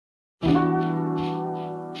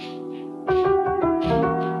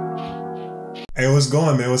Hey, what's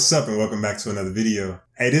going, man? What's up? And welcome back to another video.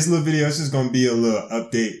 Hey, this little video is just going to be a little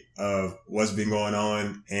update of what's been going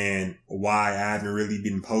on and why I haven't really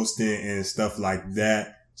been posting and stuff like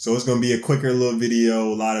that. So it's going to be a quicker little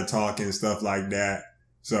video, a lot of talking and stuff like that.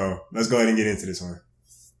 So let's go ahead and get into this one.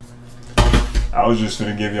 I was just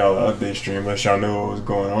gonna give y'all an update stream, let y'all know what was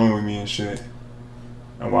going on with me and shit.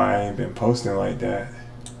 And why I ain't been posting like that.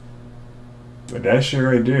 But that shit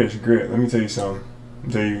right there is grit. Let me tell you something.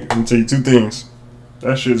 Let me tell you two things.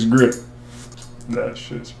 That shit's grit. That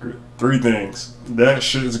shit's grit. Three things. That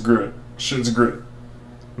shit's grit. Shit's grit.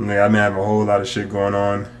 I've been having a whole lot of shit going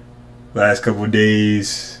on last couple of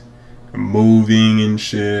days. Moving and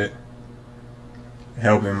shit.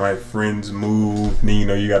 Helping my friends move. Then, you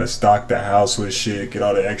know, you gotta stock the house with shit. Get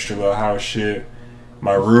all the extra little house shit.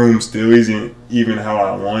 My room still isn't even how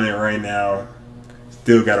I want it right now.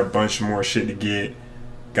 Still got a bunch more shit to get.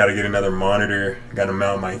 Gotta get another monitor. Gotta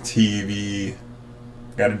mount my TV.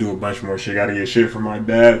 Gotta do a bunch more shit. Gotta get shit for my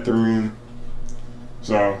bathroom.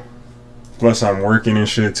 So, plus I'm working and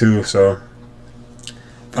shit too. So,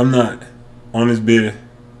 if I'm not on this bed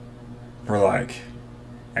for like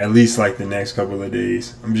at least like the next couple of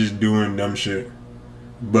days, I'm just doing dumb shit.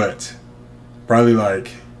 But probably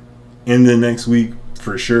like in the next week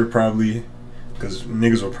for sure, probably, because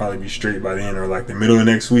niggas will probably be straight by then, or like the middle of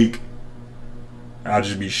next week I'll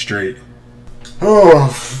just be straight.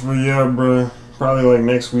 Oh, but yeah, bro, probably like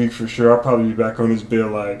next week for sure. I'll probably be back on this bed.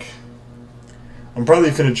 Like, I'm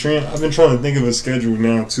probably finna train. I've been trying to think of a schedule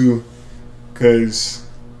now too, because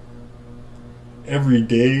every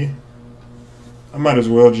day I might as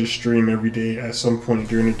well just stream every day at some point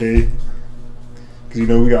during the day. Because, you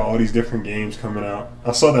know, we got all these different games coming out.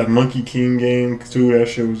 I saw that Monkey King game too. That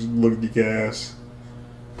shit looked gas.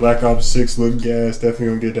 Black Ops 6 looked gas. Definitely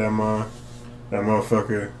gonna get that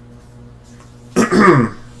motherfucker.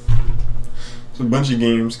 There's a bunch of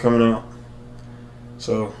games coming out.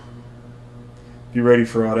 So, be ready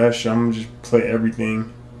for all that shit. I'm gonna just play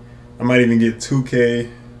everything. I might even get 2K.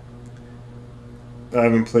 I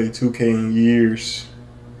haven't played 2K in years.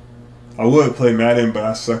 I would play Madden, but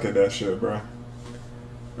I suck at that shit, bro.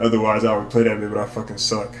 Otherwise, I would play that bit, but I fucking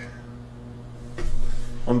suck.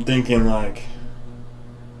 I'm thinking like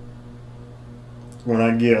when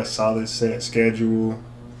I get a solid set schedule,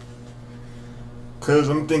 cause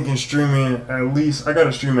I'm thinking streaming at least. I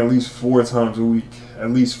gotta stream at least 4 times a week,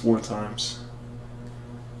 at least 4 times.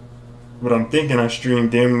 But I'm thinking I stream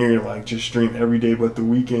damn near like just stream every day, but the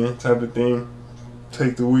weekend type of thing.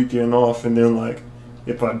 Take the weekend off, and then like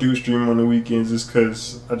if I do stream on the weekends, it's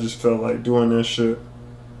cause I just felt like doing that shit.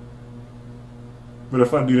 But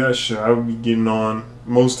if I do that shit, I would be getting on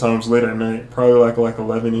most times late at night, probably like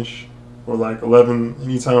 11ish, or like 11,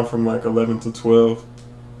 anytime from like 11 to 12.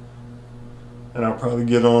 And I'll probably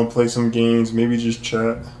get on, play some games, maybe just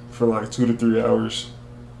chat for like 2 to 3 hours.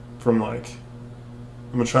 From like,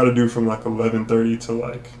 I'm gonna try to do from like 11:30 to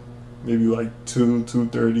like maybe like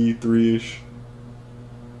 2:30, 3ish.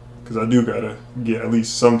 Cause I do gotta get at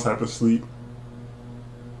least some type of sleep.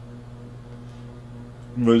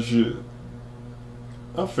 But shit,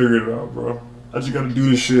 I'll figure it out, bro. I just gotta do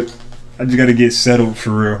this shit. I just gotta get settled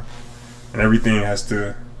for real. And everything has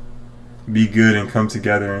to be good and come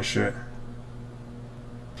together and shit.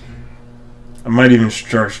 I might even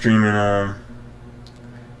start streaming, I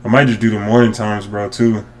might just do the morning times, bro,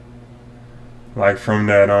 too. Like from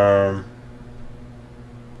that, I'm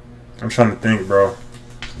trying to think, bro.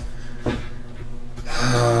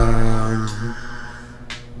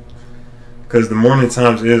 Because the morning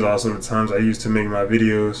times is also the times I used to make my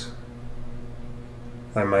videos,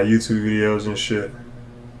 like my YouTube videos and shit.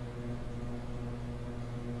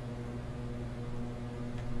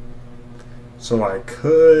 So I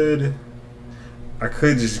could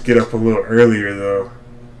just get up a little earlier though.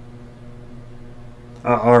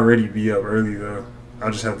 I'll already be up early though.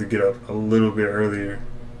 I'll just have to get up a little bit earlier.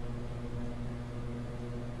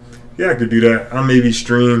 Yeah, I could do that. I'll maybe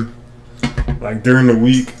stream like during the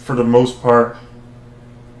week. For the most part,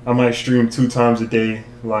 I might stream 2 times a day,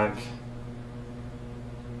 like,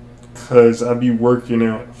 cause I be working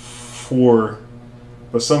at 4,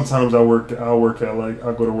 but sometimes I'll go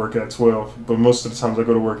to work at 12, but most of the times I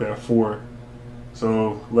go to work at 4.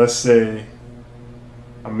 So let's say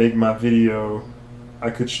I make my video, I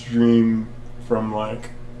could stream from like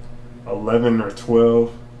 11 or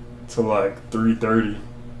 12 to like 3:30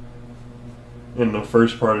 in the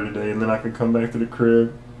first part of the day, and then I can come back to the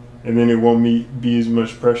crib, and then it won't be as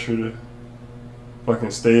much pressure to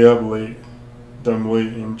fucking stay up late, dumb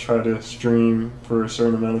late, and try to stream for a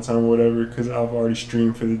certain amount of time or whatever, because I've already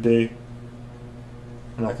streamed for the day,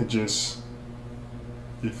 and I could just,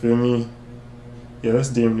 you feel me, Yeah, that's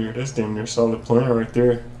damn near solid plan right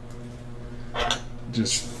there.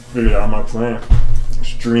 Just figured out my plan.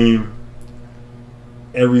 Stream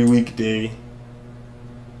every weekday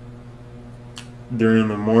during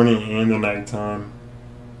the morning and the nighttime,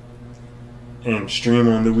 and stream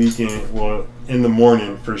on the weekend. Well, in the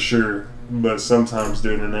morning for sure, but sometimes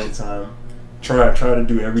during the nighttime. Try to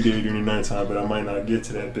do every day during the nighttime, but I might not get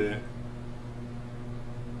to that bed.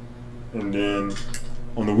 And then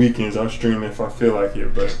on the weekends, I'll stream if I feel like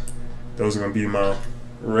it, but those are gonna be my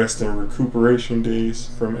rest and recuperation days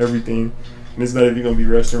from everything. And it's not even gonna be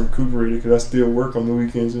rest and recuperated because I still work on the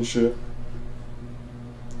weekends and shit.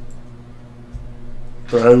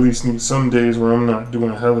 But I at least need some days where I'm not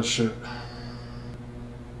doing hella shit.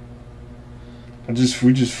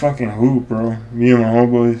 We just fucking hoop, bro. Me and my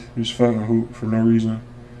homeboys just fucking hoop for no reason.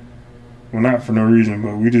 Well, not for no reason,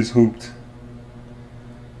 but we just hooped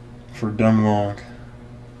for dumb long.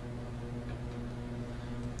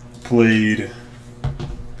 Played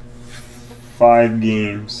 5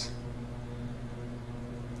 games.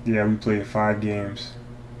 Yeah, we played 5 games.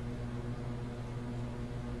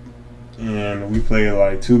 And we played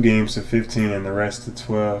like 2 games to 15 and the rest to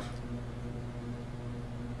 12.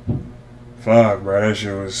 Fuck, bro, that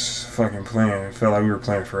shit was fucking playing. It felt like we were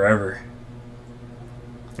playing forever.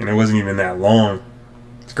 And it wasn't even that long.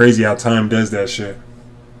 It's crazy how time does that shit.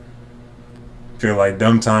 Feel like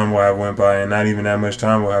dumb time will have went by and not even that much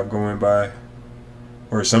time will have going by.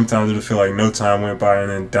 Or sometimes it'll feel like no time went by and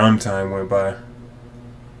then dumb time went by.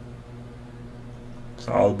 It's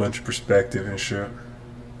all a bunch of perspective and shit.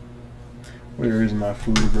 Where is my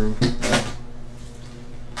food, bro?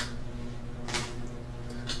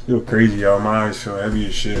 Feel crazy, y'all. My eyes feel heavy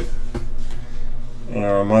as shit.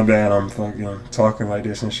 My bad, I'm fucking talking like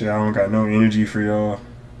this and shit. I don't got no energy for y'all.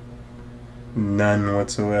 None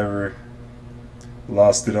whatsoever.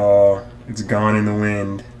 Lost it all. It's gone in the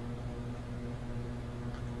wind.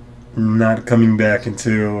 Not coming back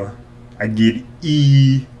until I get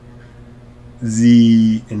E,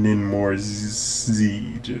 Z, and then more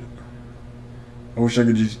Z. I wish I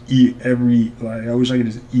could just eat I wish I could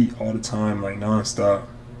just eat all the time, like non-stop.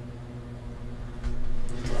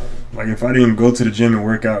 Like if I didn't go to the gym and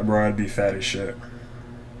work out, bro, I'd be fat as shit.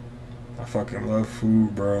 I fucking love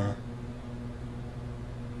food, bro.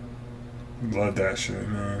 Love that shit,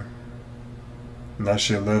 man. And that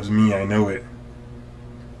shit loves me, I know it.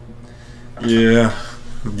 Yeah.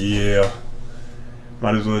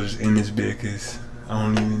 Might as well just end this bit, cause I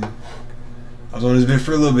was on this bit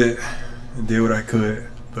for a little bit and did what I could,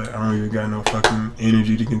 but I don't even got no fucking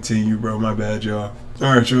energy to continue, bro. My bad, y'all.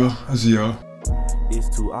 Alright, y'all. I'll see y'all. It's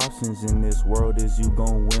 2 options in this world, is you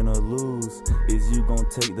gon' win or lose. Is you gon'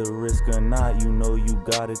 take the risk or not, you know you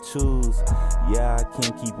gotta choose. Yeah, I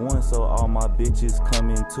can't keep one, so all my bitches come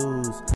in twos.